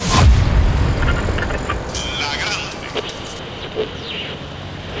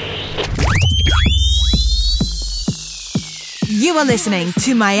You are listening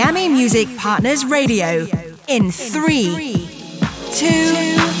to Miami Music Partners Radio in 3, 2,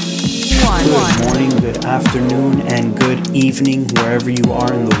 1. Good morning, good afternoon, and good evening wherever you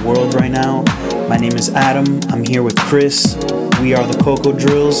are in the world right now. My name is Adam. I'm here with Chris. We are the Coco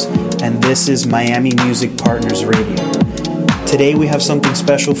Drills, and this is Miami Music Partners Radio. Today we have something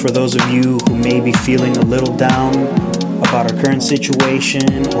special for those of you who may be feeling a little down about our current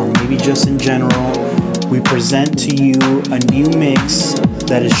situation, or maybe just in general. We present to you a new mix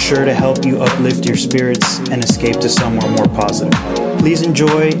that is sure to help you uplift your spirits and escape to somewhere more positive. Please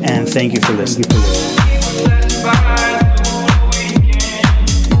enjoy, and thank you for listening.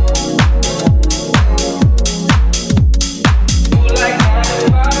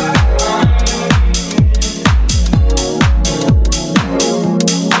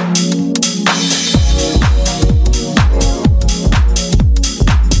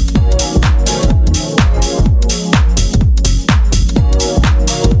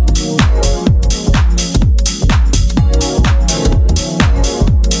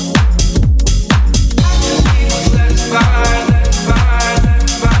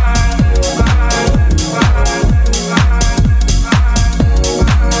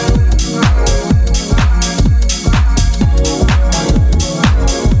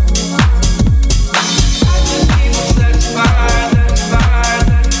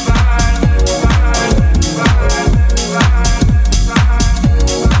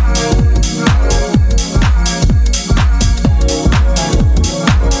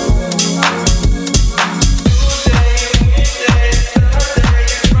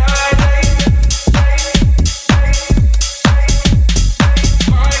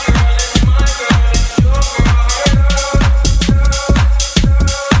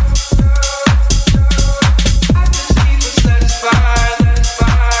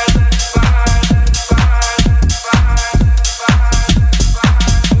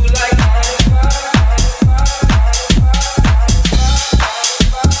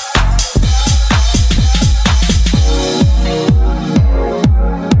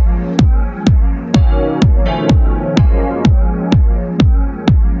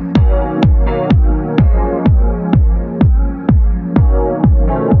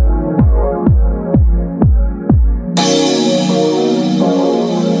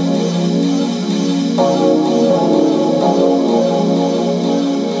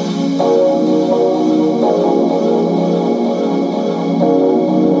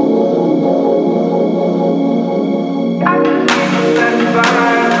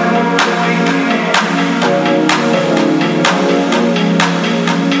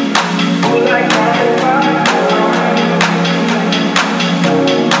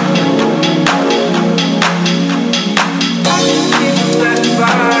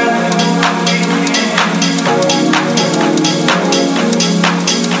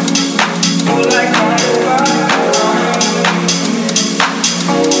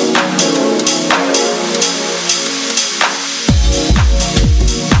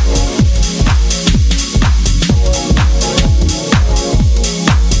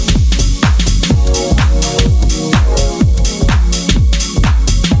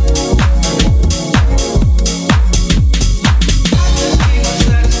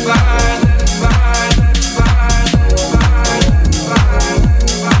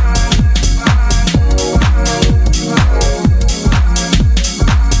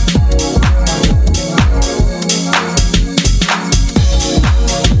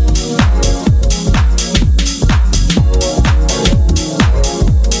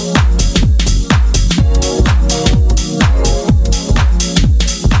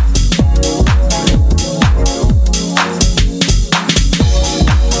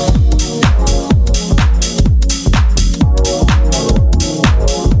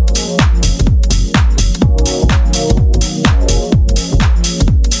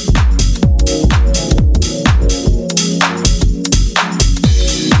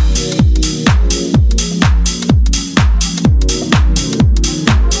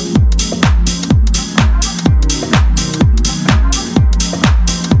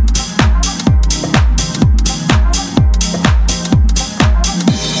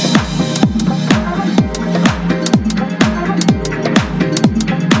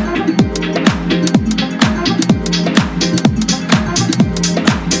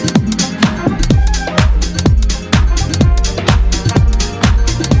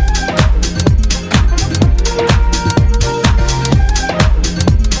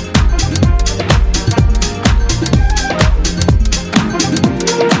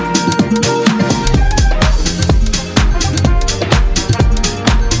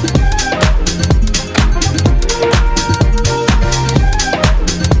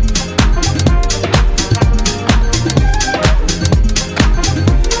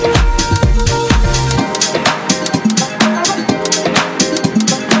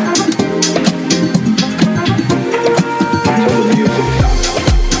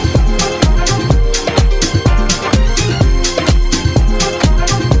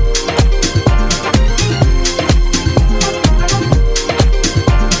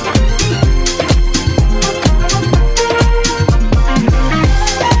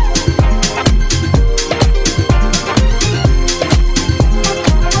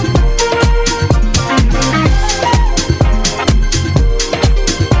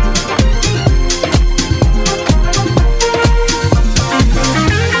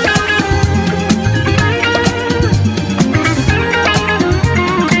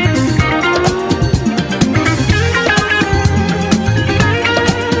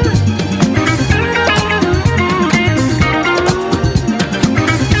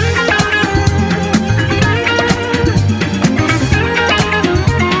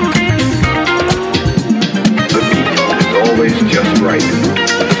 right.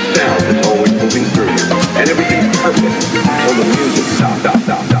 The sound is always moving through you, and everything's perfect until the music stops.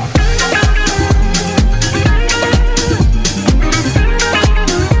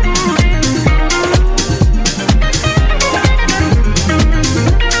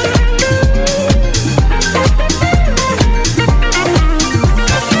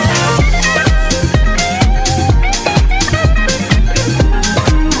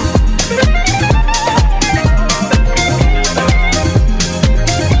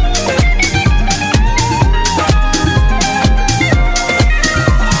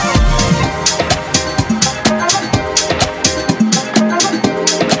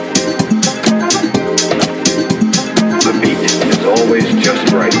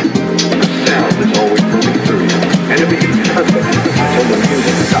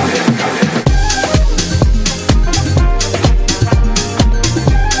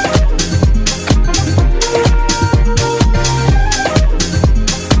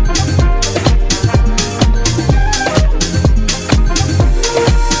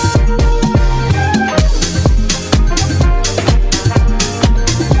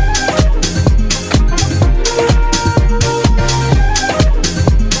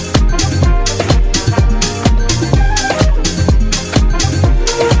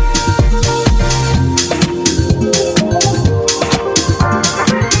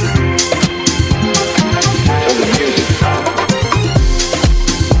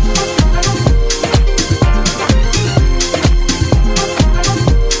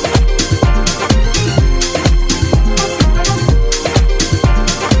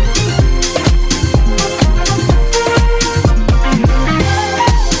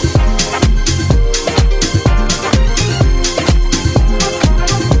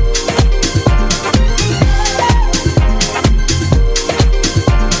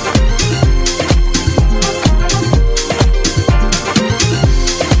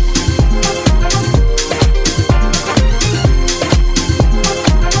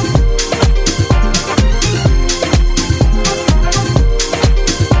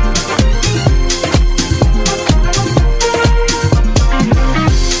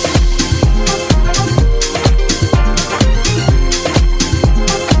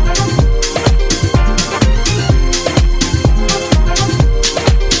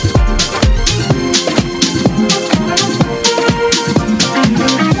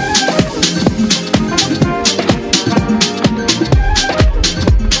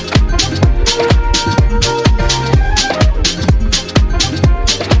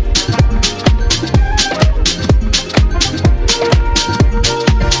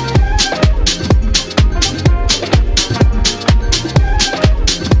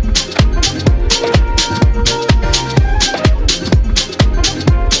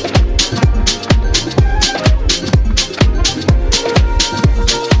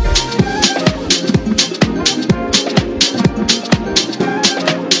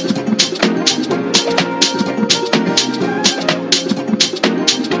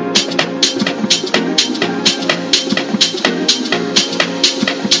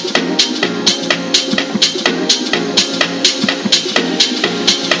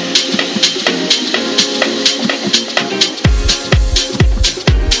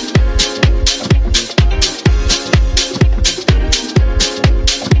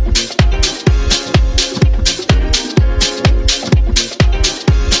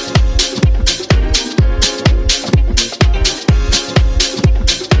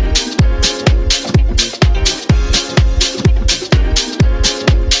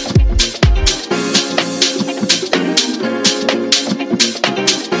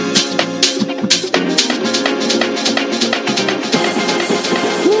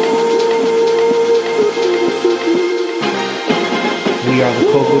 We are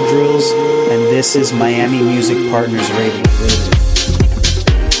the Coco Drills, and this is Miami Music Partners Radio.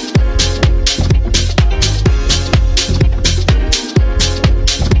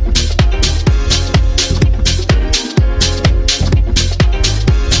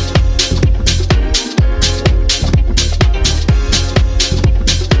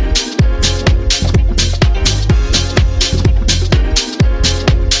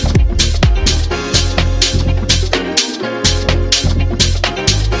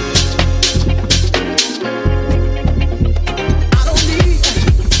 I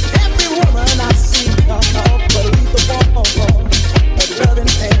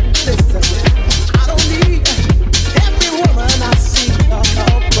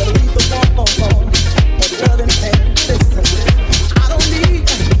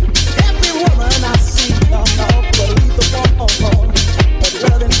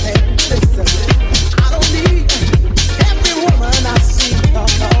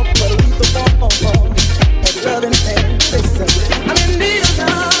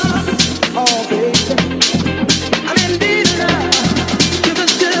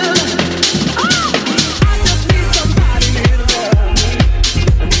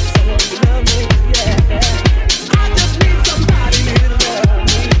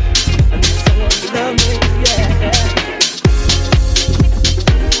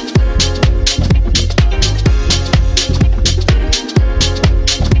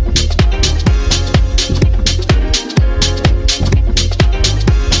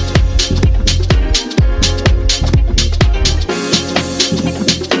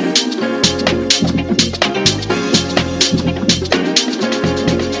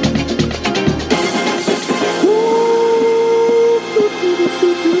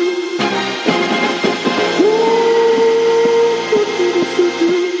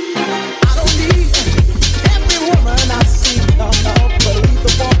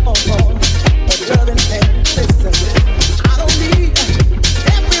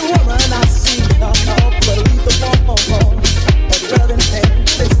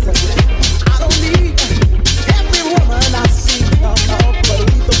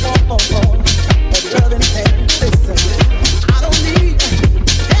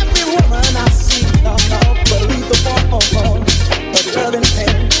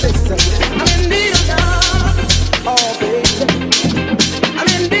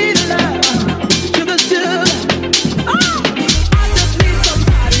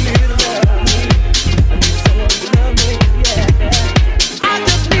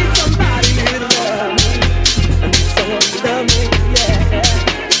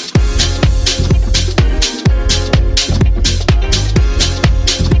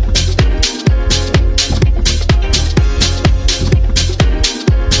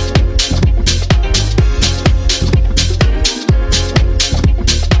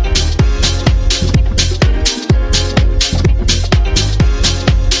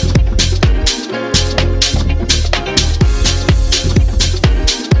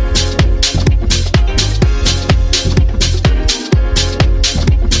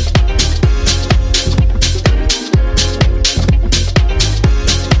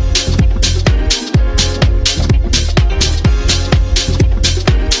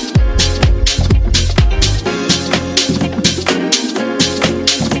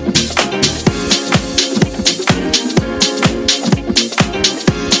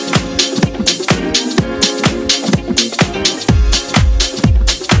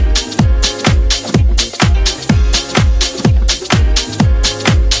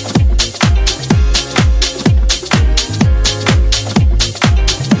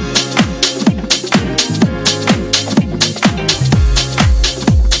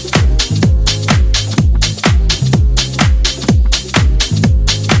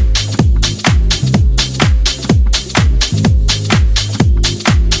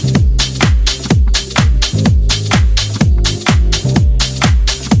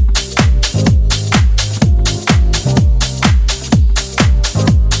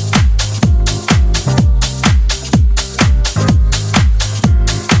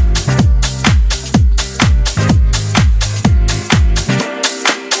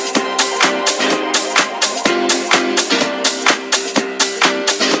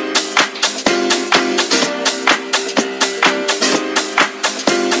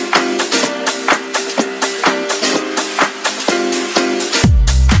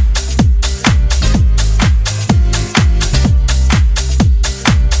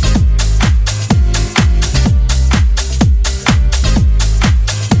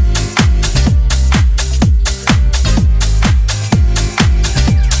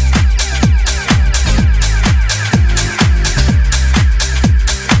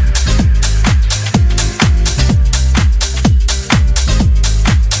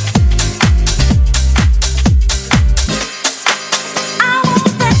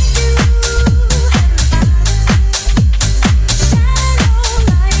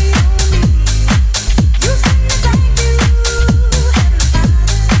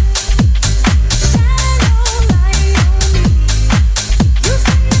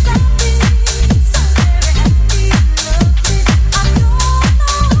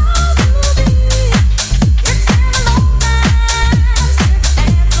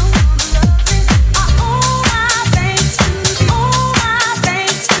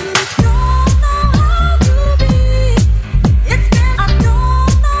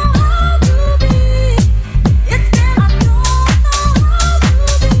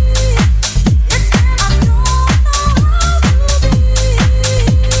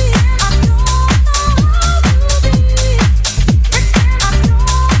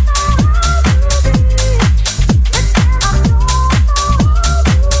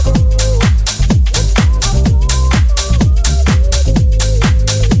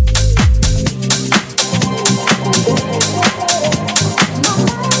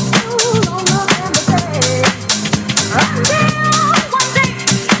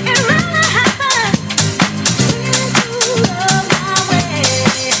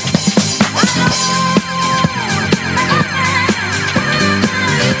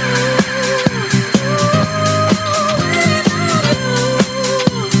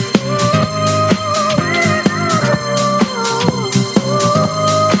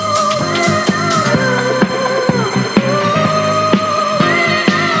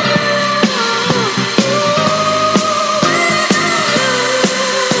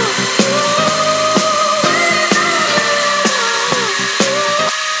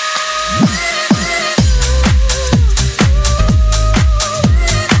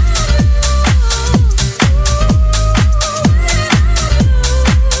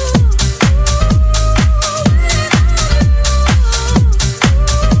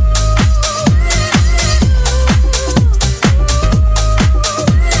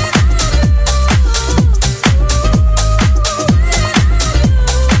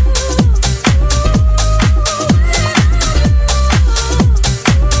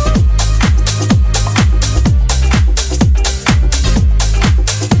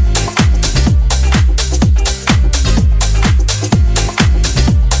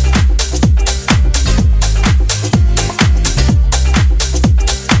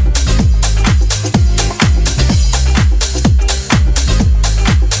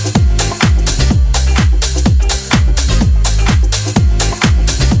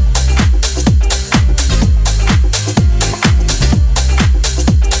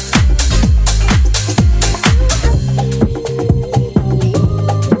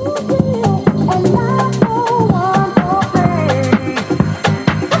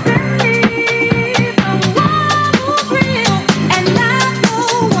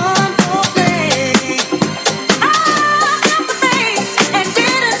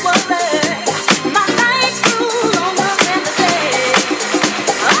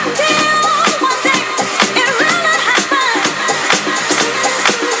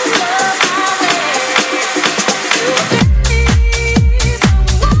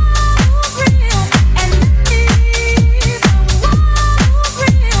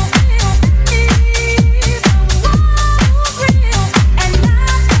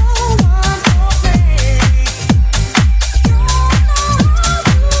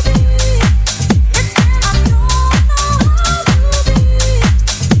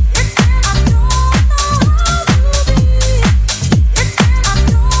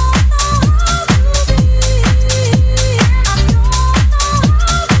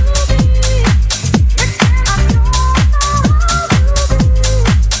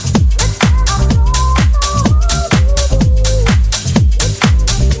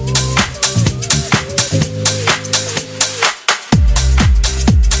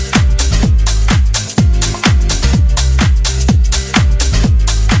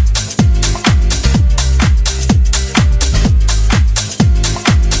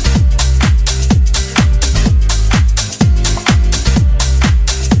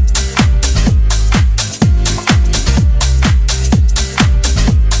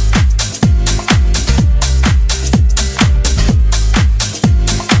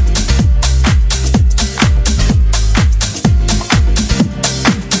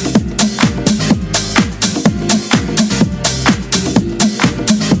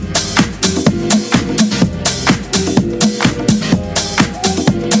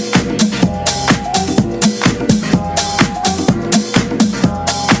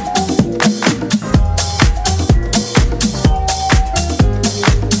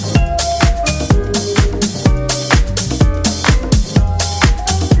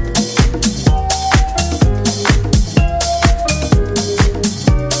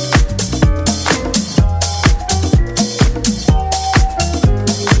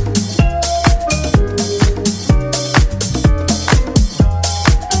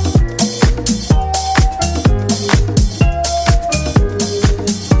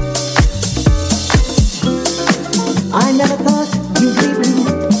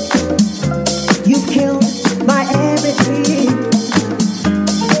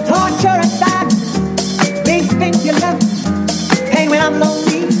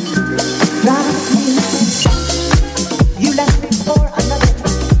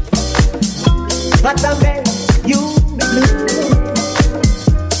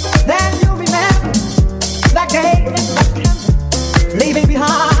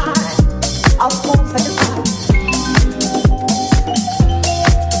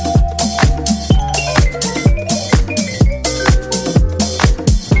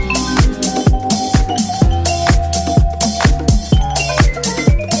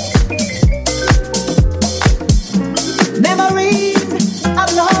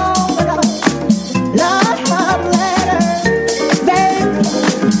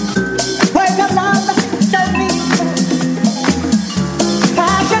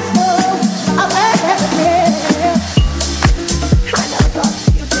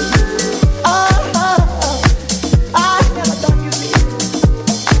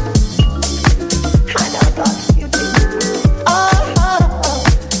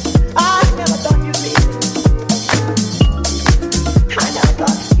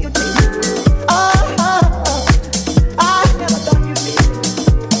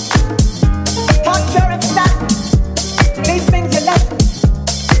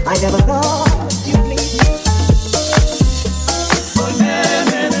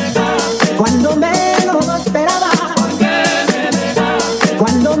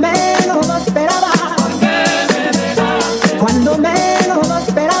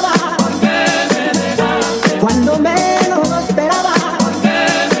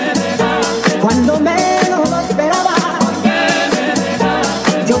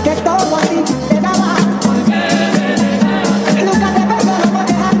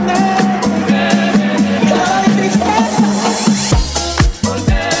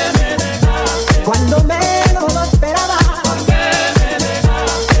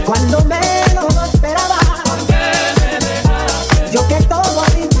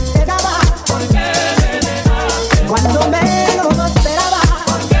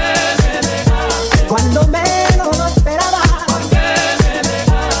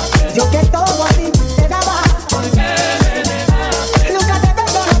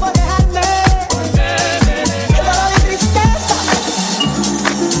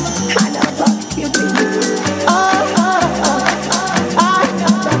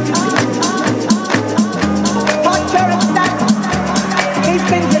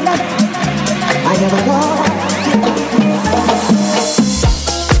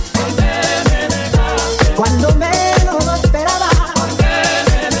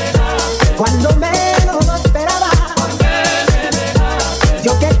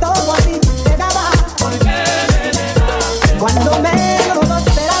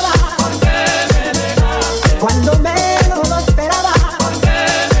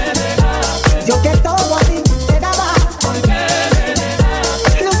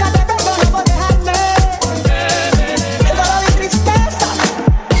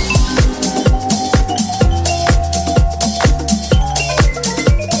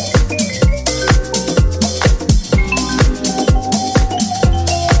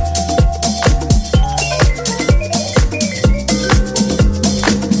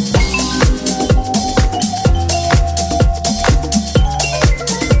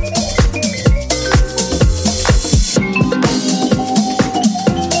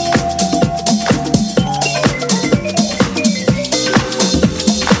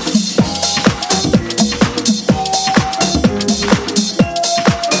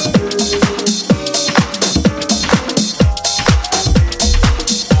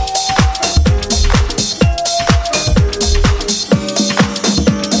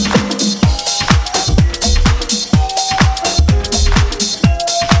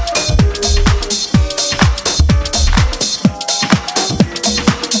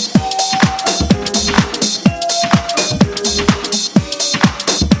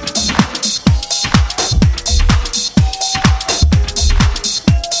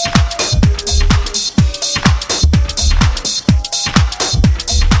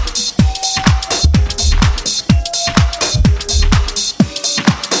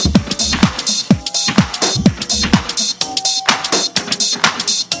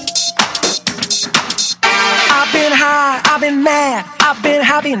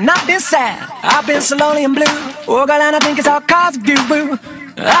I've been so lonely and blue. Oh girl, and I think it's all cause of you.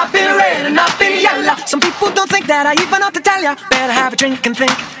 I've been red and I've been yellow. Some people don't think that I even ought to tell ya. Better have a drink and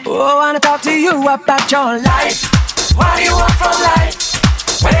think. Oh, I wanna talk to you about your life. What do you want from life?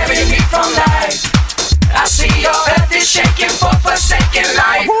 Whatever you need from life. I see your earth is shaking for forsaken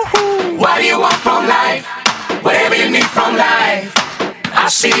life. What do you want from life? Whatever you need from life. I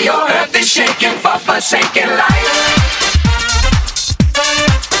see your earth is shaking for forsaken life.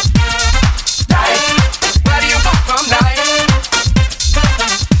 From life.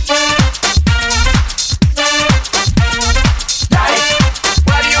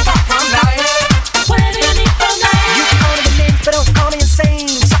 What do you want from life? Whatever you need from life. You can call me the names, but don't call me insane.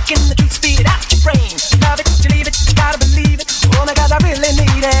 Sucking the truth, spit it out your brain. Love it, you leave it, you gotta believe it. Oh my God, I really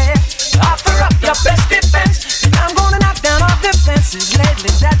need it. Offer up your best defense. I'm gonna knock down all defenses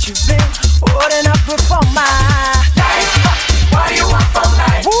lately that you've been holding up before my life. What do you want from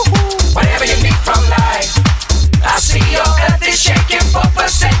life? Woo-hoo. Whatever you need from life. I see your earth is shaking for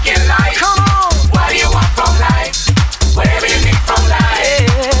forsaken life. Come on. What do you want from life? Whatever you need from life.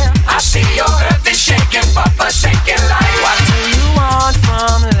 Yeah. I see your earth is shaking for forsaken life. What do you want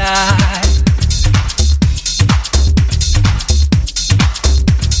from life?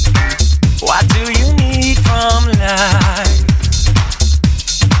 What do you need from life?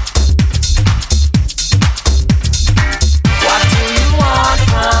 What do you want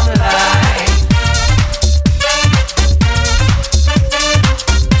from life?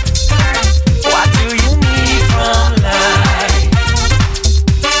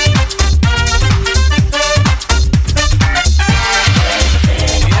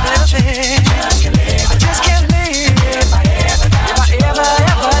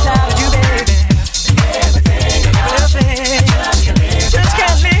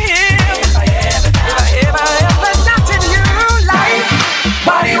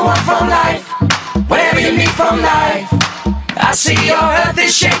 From life, I see your earth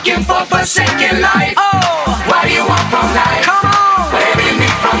is shaking for forsaken life. Oh, what do you want from life? Come on, whatever you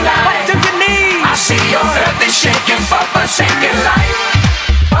need from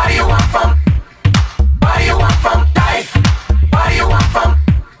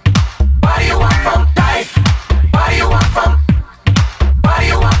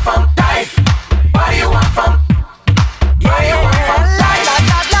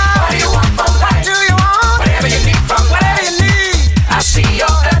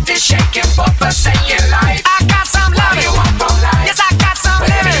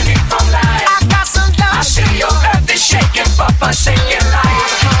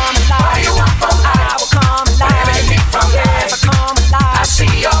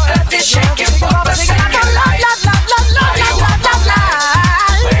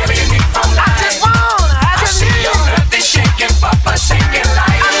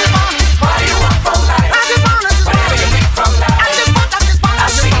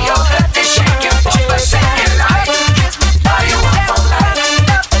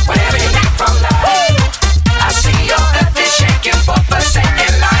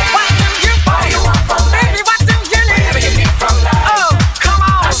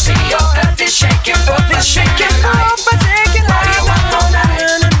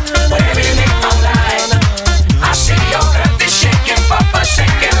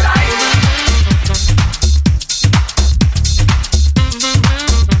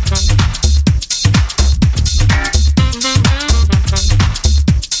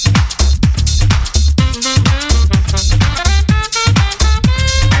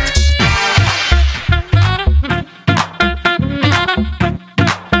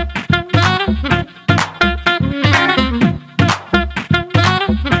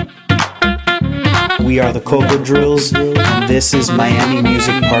We are the Coco Drills, and this is Miami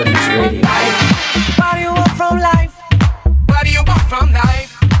Music Partners Radio. What do you want from life? What do you want from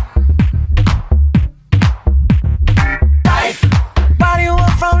life? Life. What do you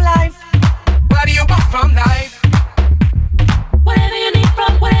want from life? What do you want from life? Whatever you need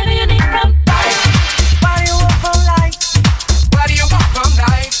from life. What do you want from life? What do you want from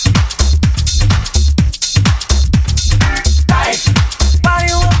life? Life. What do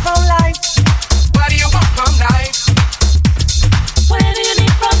you want from life? What do you want from life? Whatever you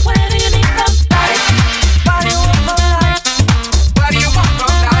need from life. What do you want from life? What do you want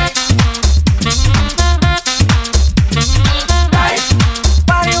from life? Life.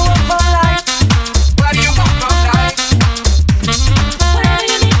 What do you want from life? What do you want from life? Whatever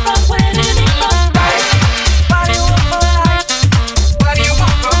you need from life. What do you want from life? What do you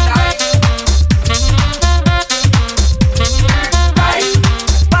want from life? What do you want from life? Life.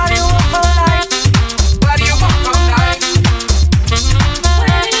 What do you want from life? What do you want from life?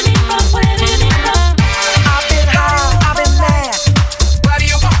 Whatever you need from. I've been high, I've been mad. What do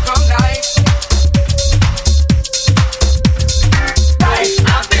you want from life? Life.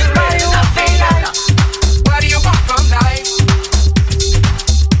 I've been ready, I've been life. What do you want from life?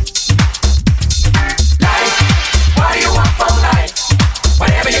 Life. What do you want from life?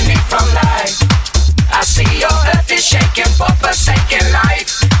 Whatever you need from life. I see your earth is shaking for forsaken life.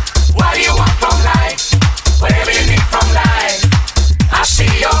 What do you want from life? Whatever you need from life. I see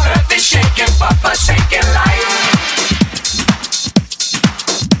your earth is shaking for forsaken life.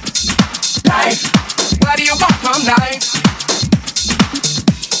 Life. What do you want from life?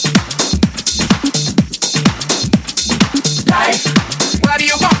 Life. What do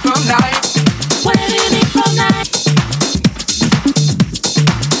you want from life? Whatever you need from life.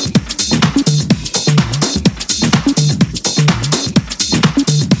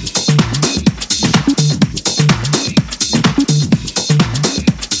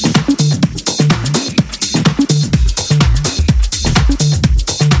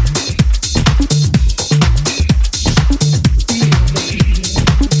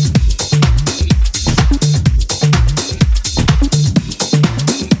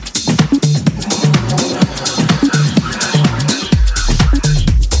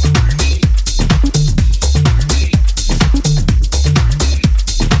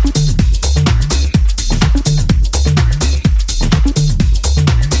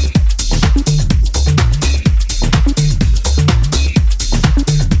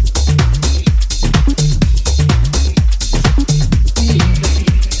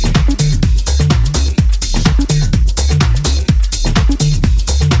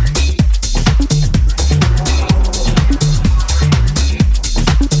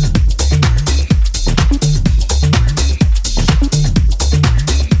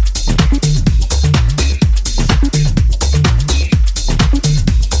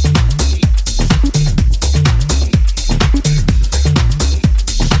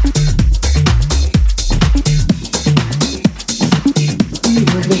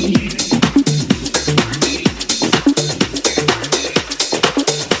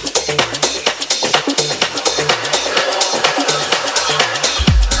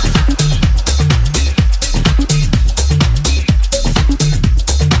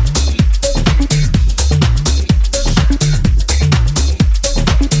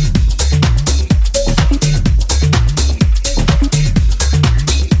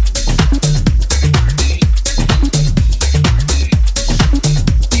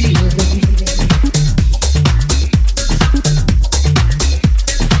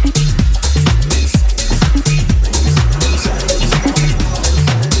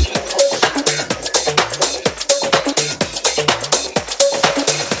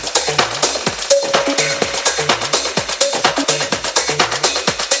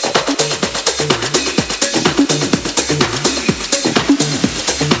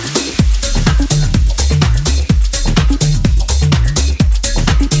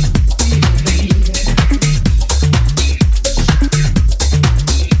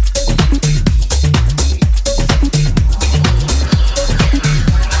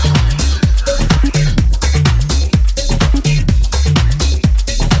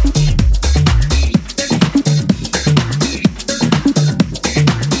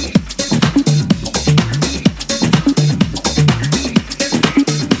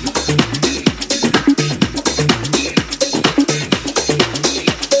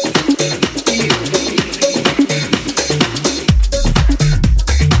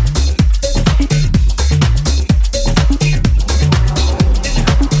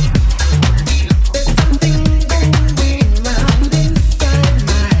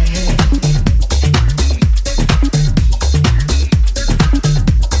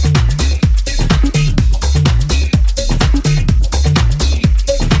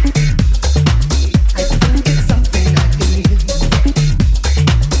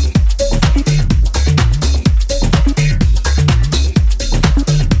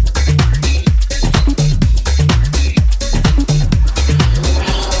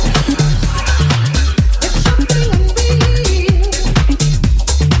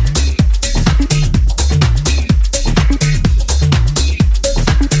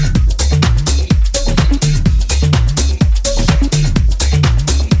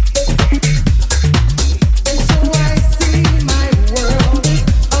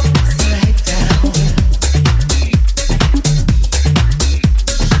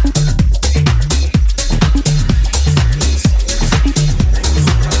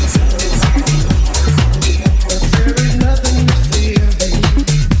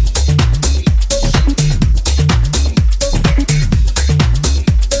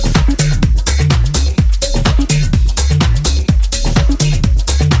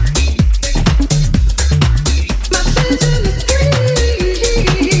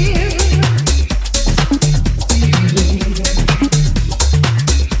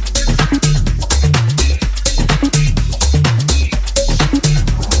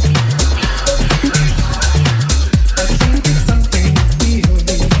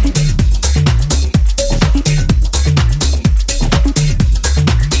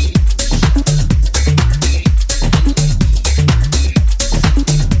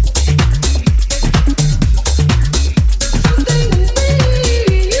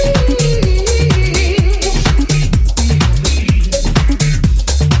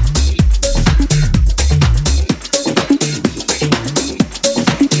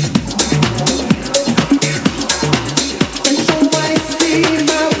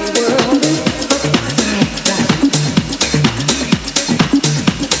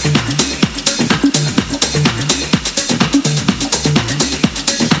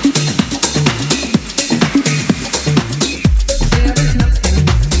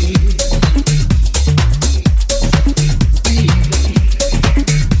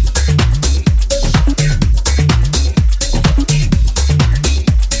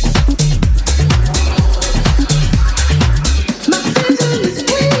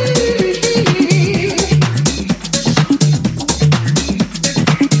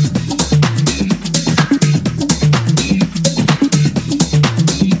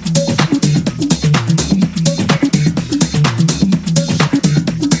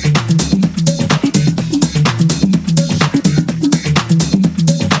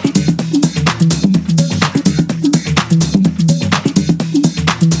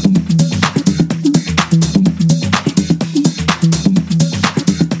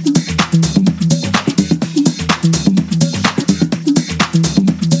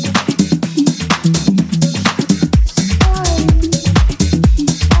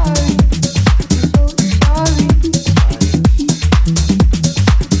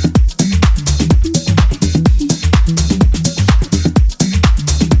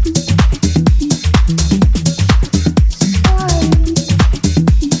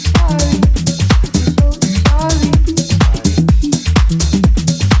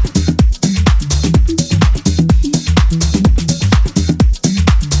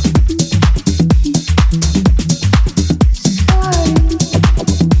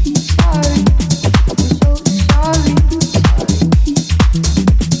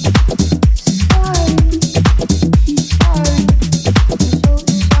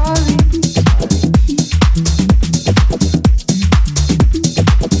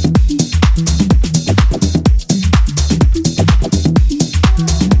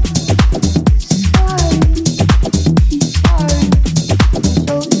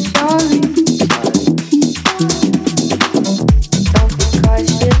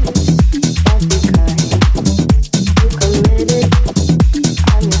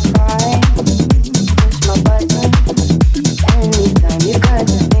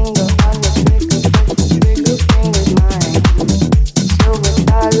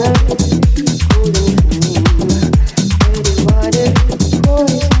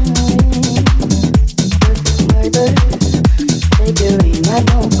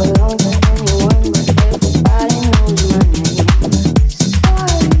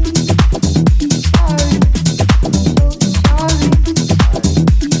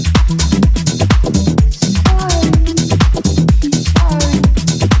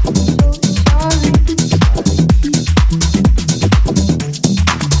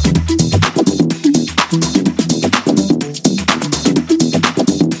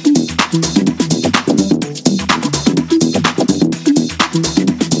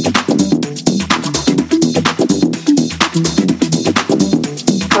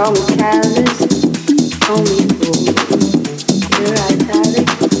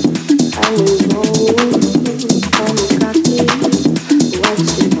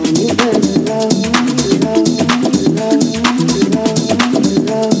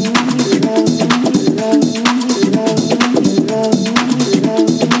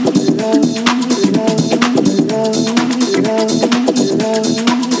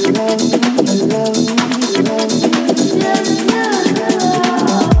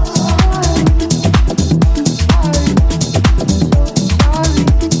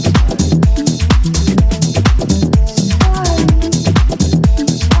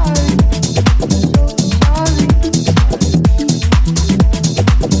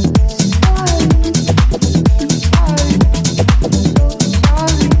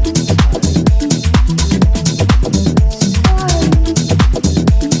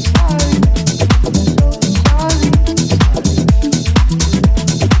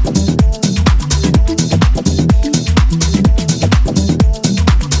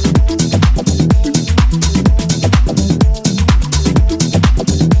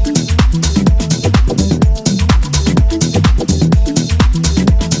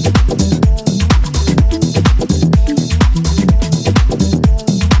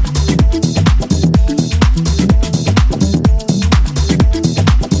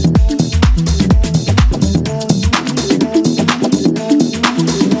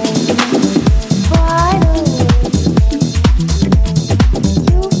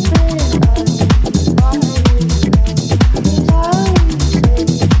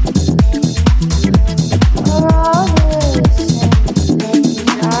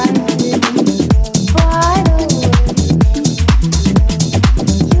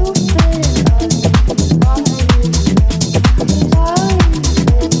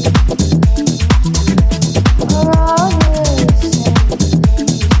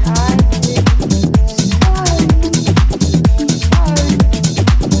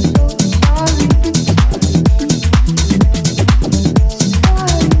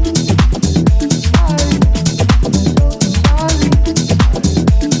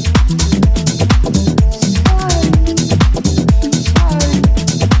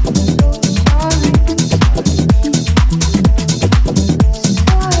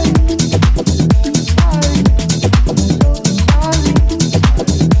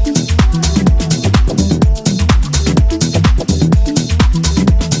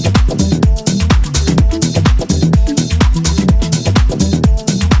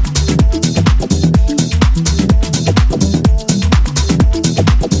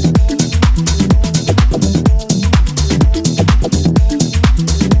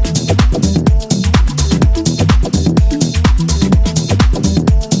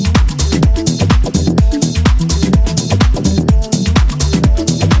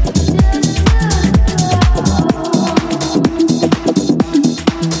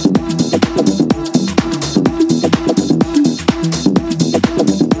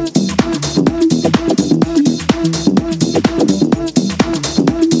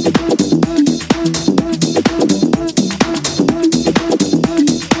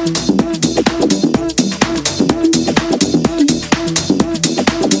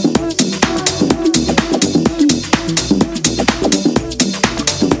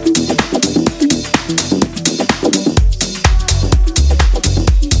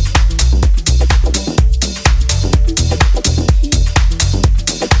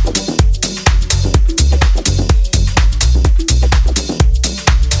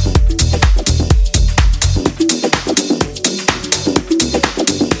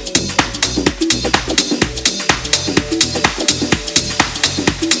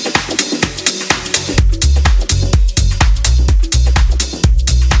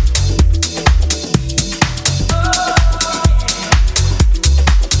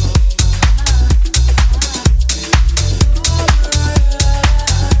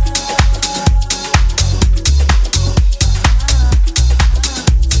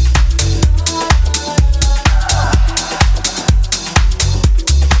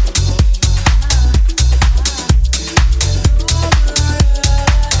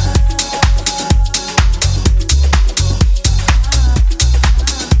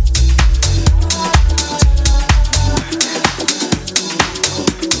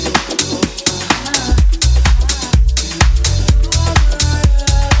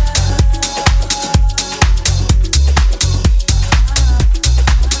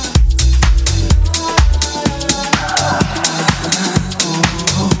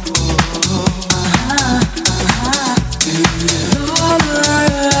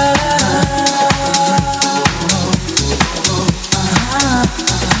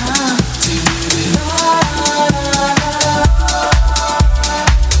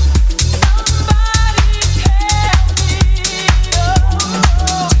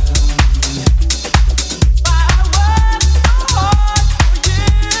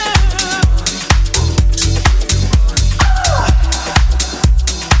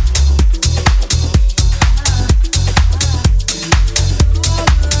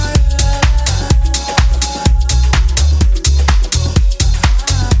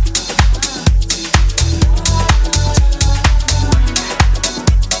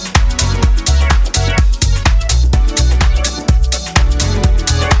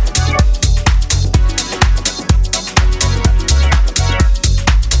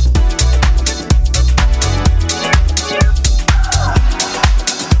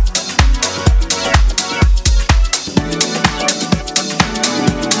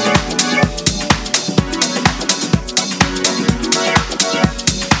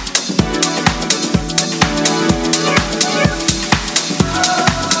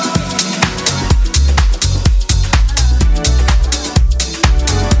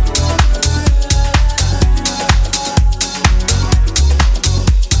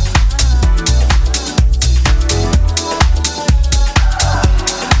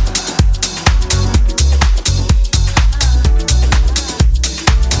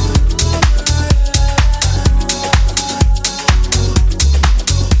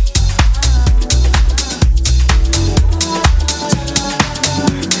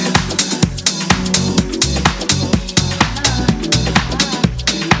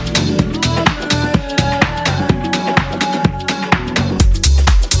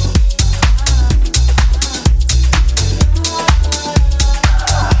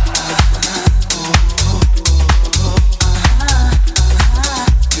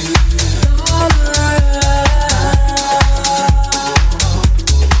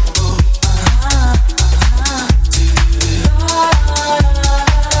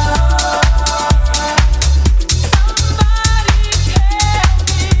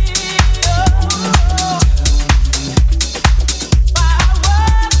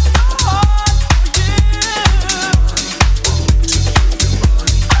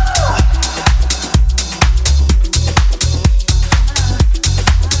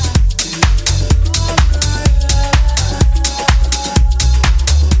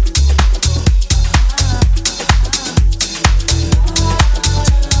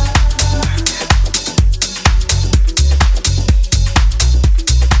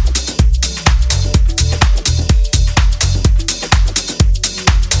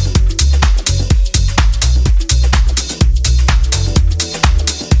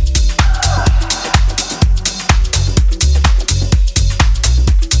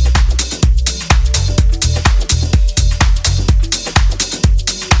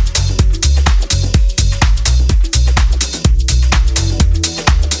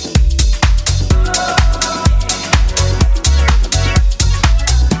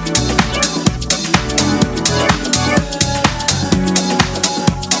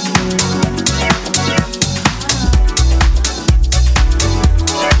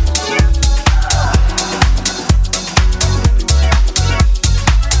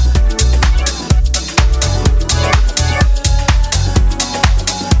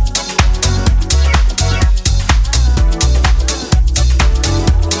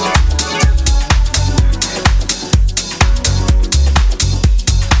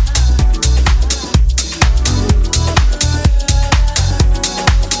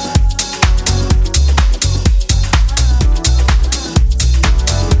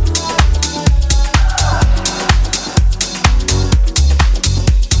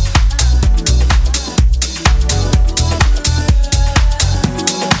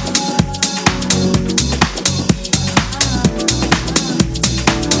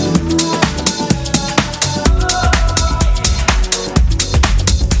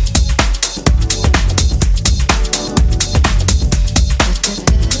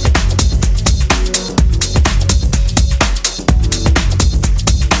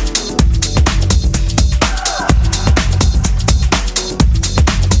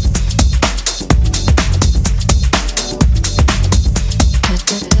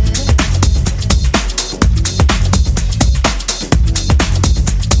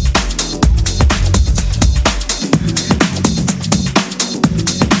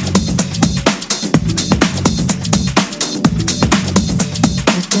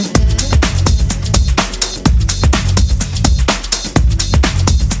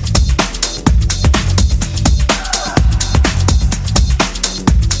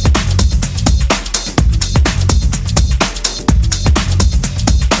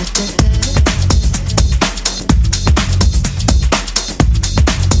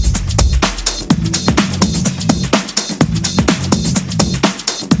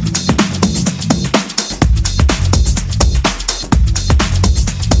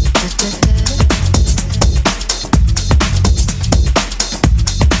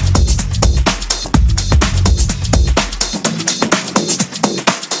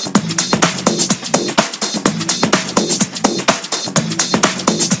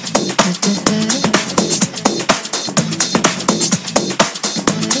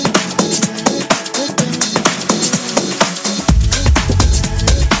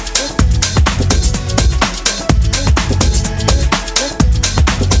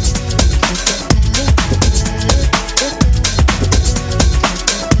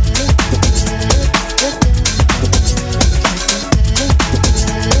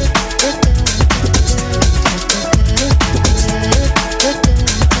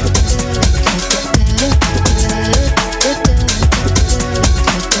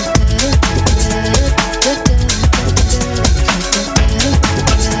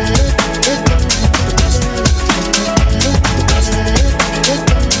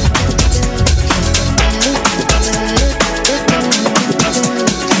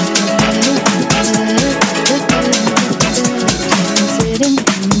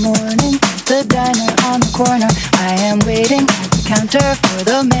 counter for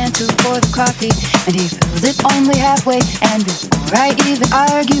the man to pour the coffee, and he fills it only halfway. And before I even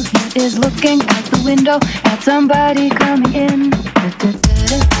argue, he is looking out the window at somebody coming in.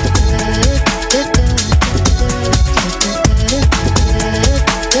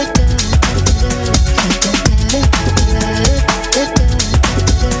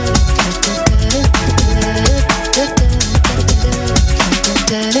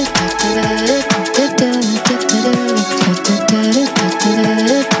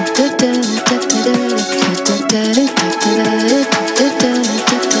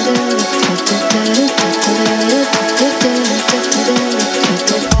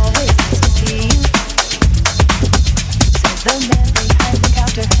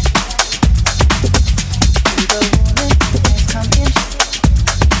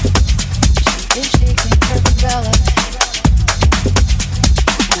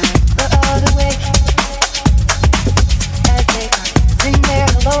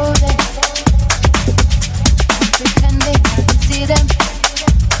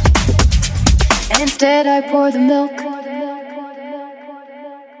 Instead I pour the milk.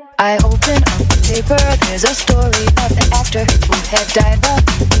 I open up the paper. There's a story of an actor who had died while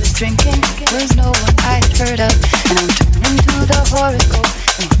he was drinking. Was no one I'd heard of. And I'm turning to the horoscope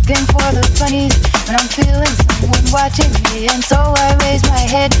and looking for the funnies when I'm feeling someone watching me. And so I raise my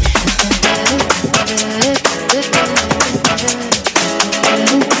head.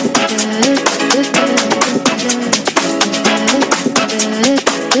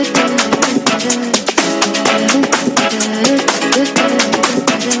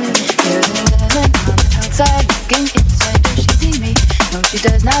 Looking inside, does she see me? No, she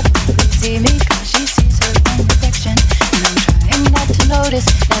does not really see me, cause she sees her own reflection. And I'm trying not to notice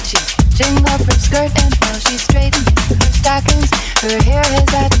that she's hitching up her skirt. And while she's straightening her stockings, her hair has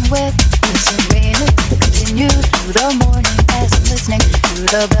gotten wet. Listen, rain will continue through the morning as I'm listening to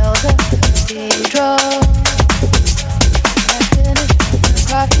the bells of the cathedral. I finish my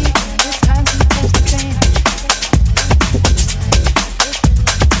coffee and it's time to catch the train.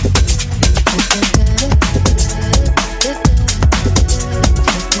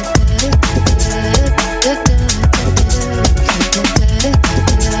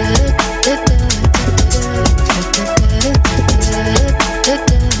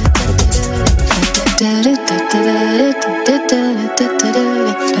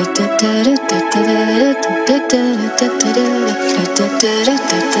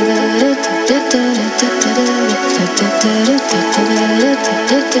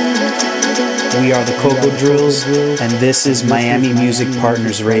 We are the Coco Drills, and this is Miami Music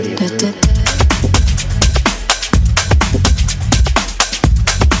Partners Radio.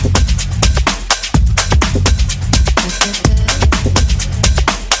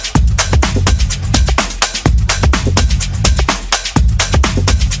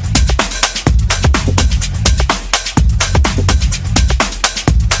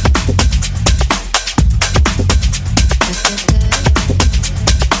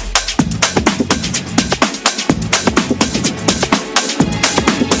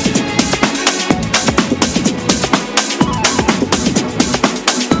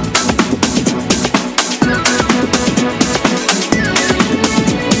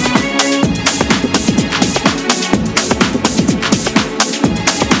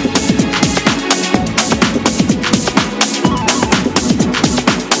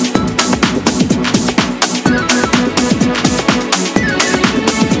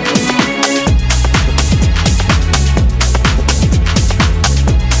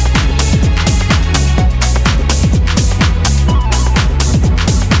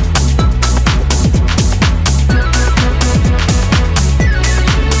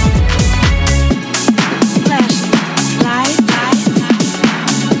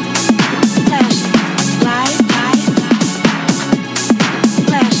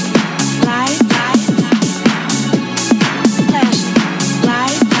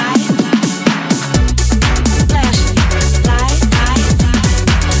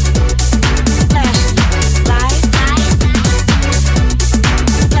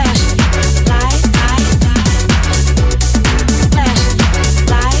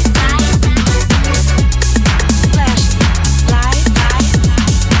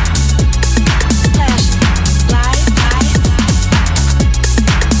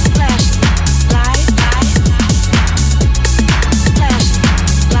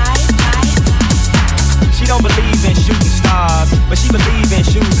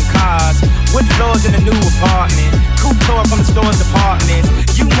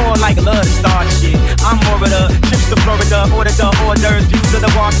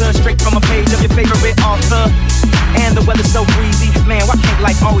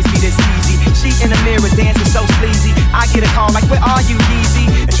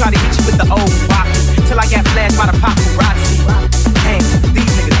 try to hit you with the old boxes till I got flashed by the paparazzi. Damn,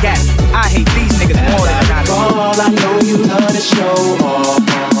 these niggas got me. I hate these niggas more than I do. I know you love to show off,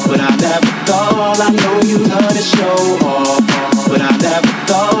 but I never thought. I know you love to show off, but I never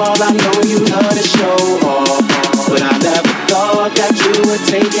thought. I know you love to show off, but I never thought that you would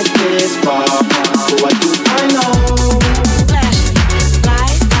take it this far. So what do I know?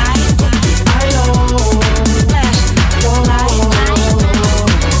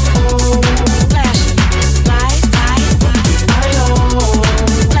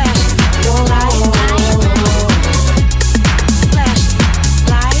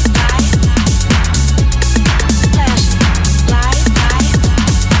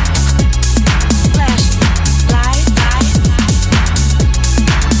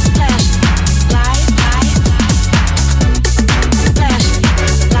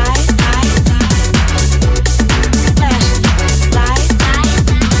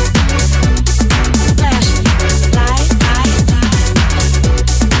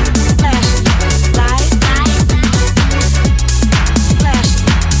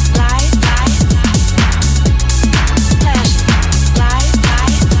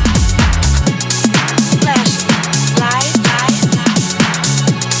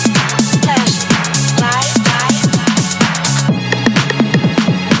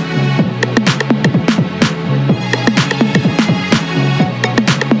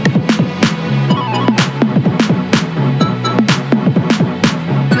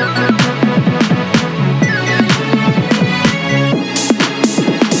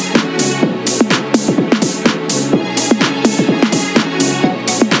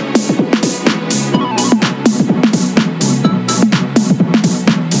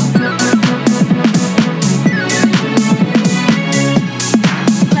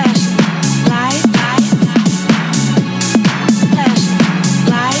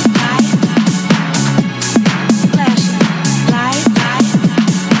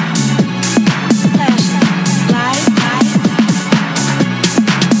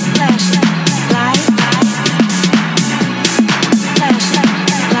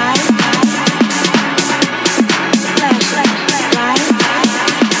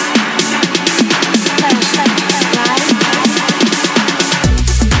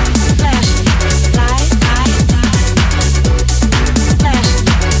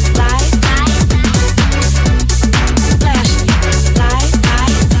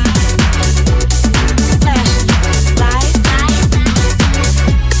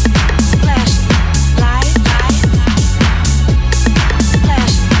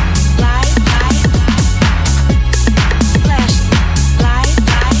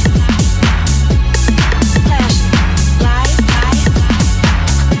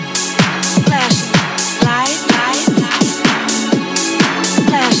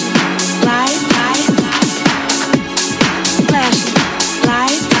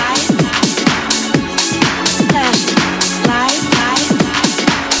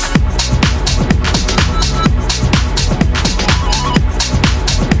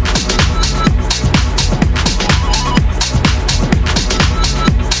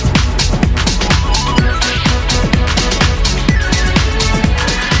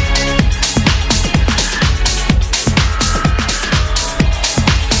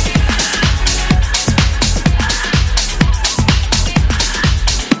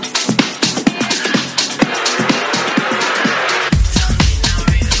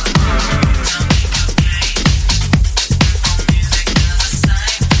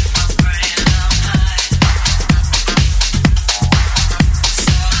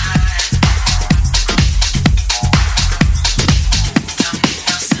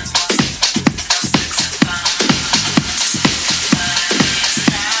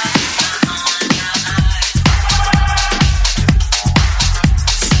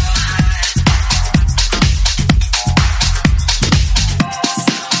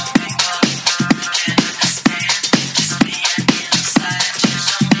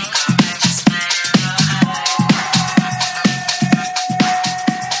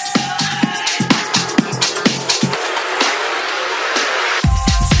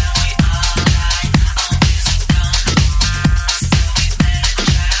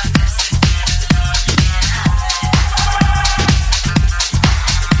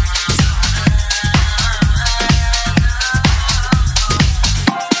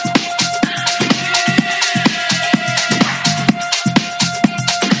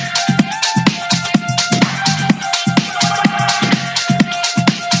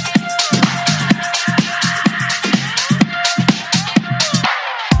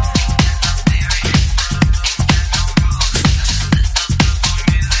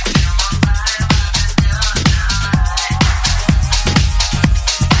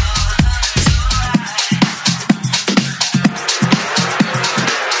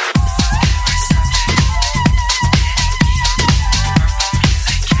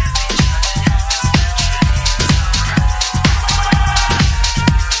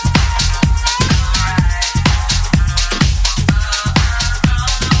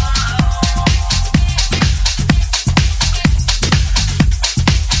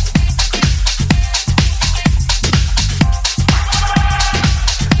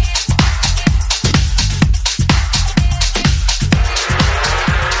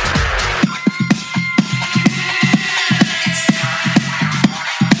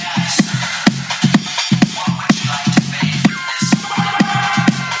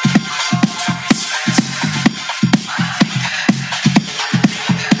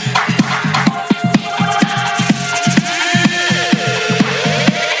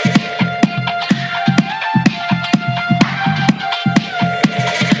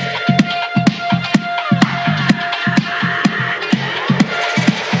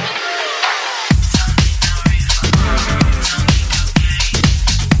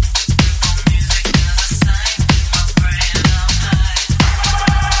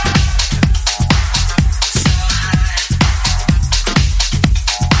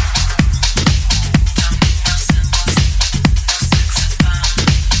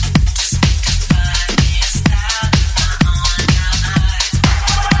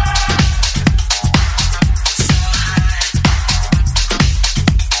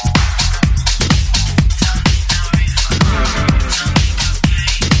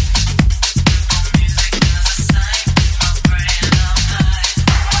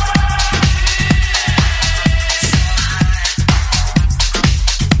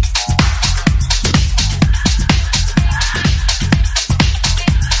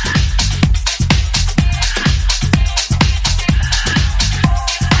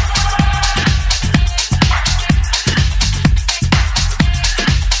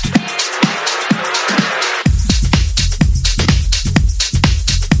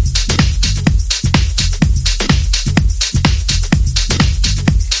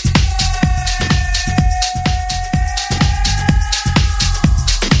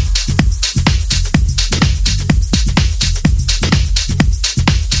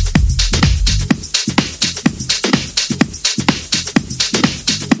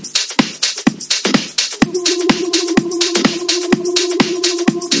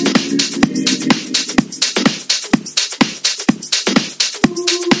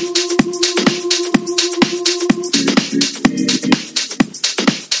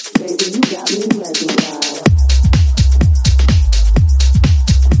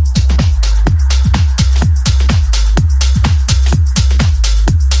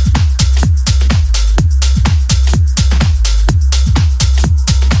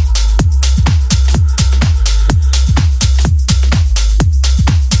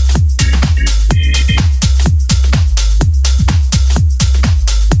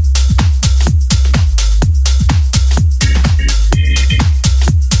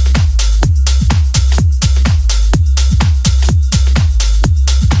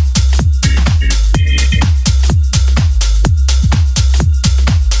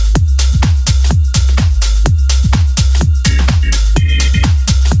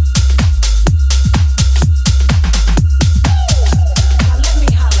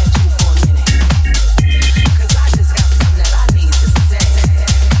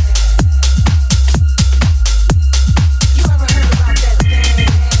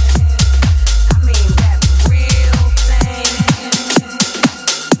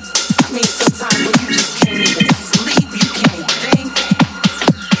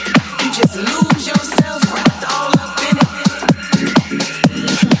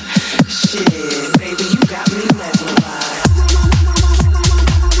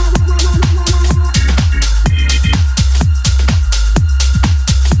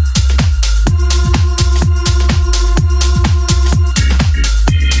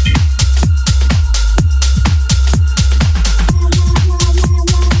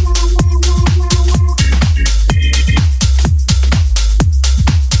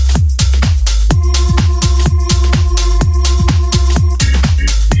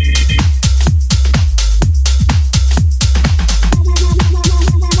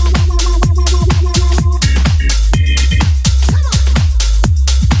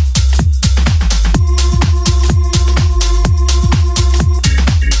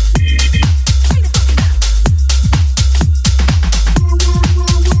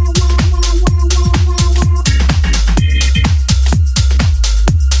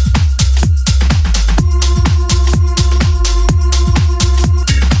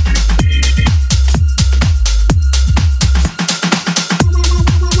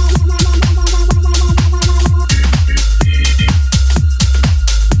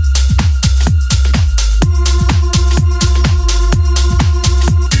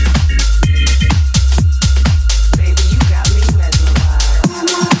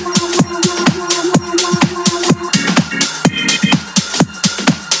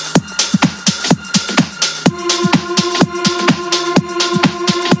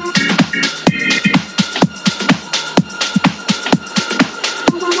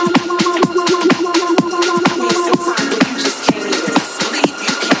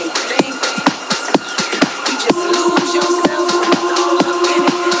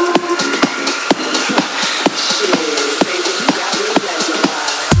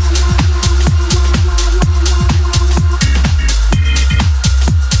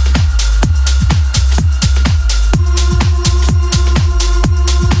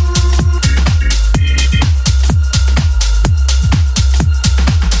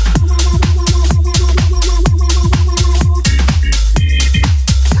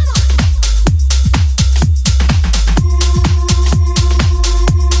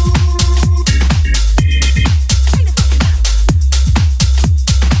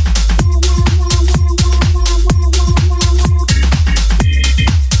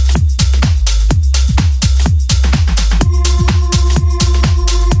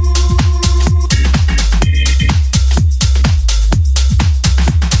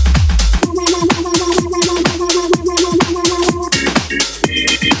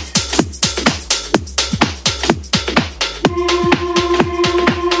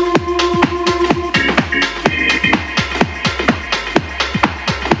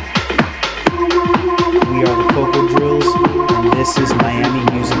 this is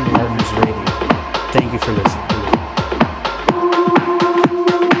Miami Music Partners Radio. Thank you for listening.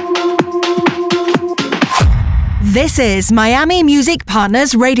 This is Miami Music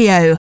Partners Radio.